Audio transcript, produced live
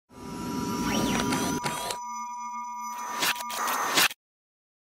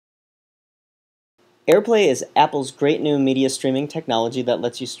AirPlay is Apple's great new media streaming technology that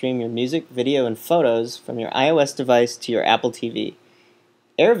lets you stream your music, video, and photos from your iOS device to your Apple TV.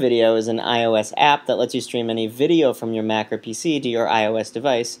 AirVideo is an iOS app that lets you stream any video from your Mac or PC to your iOS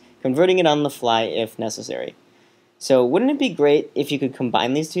device, converting it on the fly if necessary. So wouldn't it be great if you could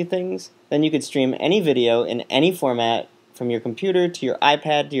combine these two things? Then you could stream any video in any format from your computer to your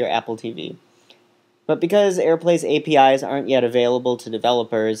iPad to your Apple TV. But because AirPlay's APIs aren't yet available to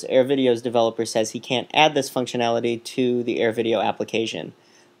developers, AirVideo's developer says he can't add this functionality to the AirVideo application.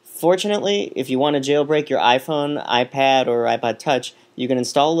 Fortunately, if you want to jailbreak your iPhone, iPad, or iPod Touch, you can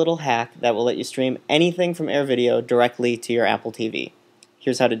install a little hack that will let you stream anything from AirVideo directly to your Apple TV.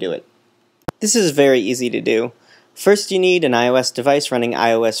 Here's how to do it. This is very easy to do. First, you need an iOS device running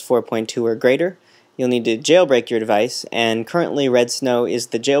iOS 4.2 or greater. You'll need to jailbreak your device, and currently Red Snow is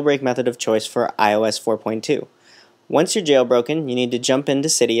the jailbreak method of choice for iOS 4.2. Once you're jailbroken, you need to jump into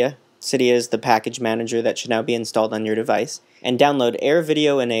Cydia. Cydia is the package manager that should now be installed on your device, and download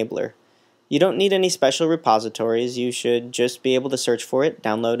AirVideo Enabler. You don't need any special repositories, you should just be able to search for it,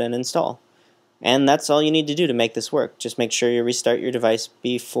 download, and install. And that's all you need to do to make this work. Just make sure you restart your device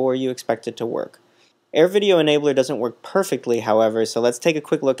before you expect it to work. AirVideo Enabler doesn't work perfectly, however, so let's take a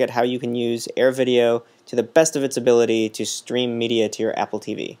quick look at how you can use AirVideo to the best of its ability to stream media to your Apple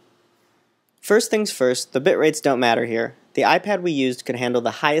TV. First things first, the bit rates don't matter here. The iPad we used could handle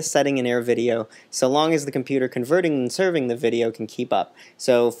the highest setting in AirVideo so long as the computer converting and serving the video can keep up.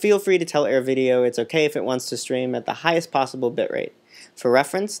 So feel free to tell AirVideo it's okay if it wants to stream at the highest possible bitrate. For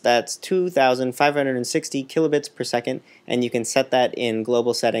reference, that's 2,560 kilobits per second, and you can set that in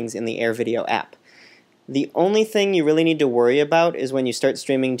global settings in the AirVideo app. The only thing you really need to worry about is when you start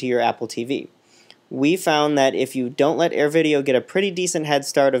streaming to your Apple TV. We found that if you don't let AirVideo get a pretty decent head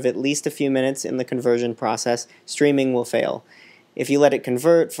start of at least a few minutes in the conversion process, streaming will fail. If you let it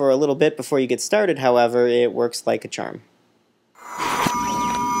convert for a little bit before you get started, however, it works like a charm.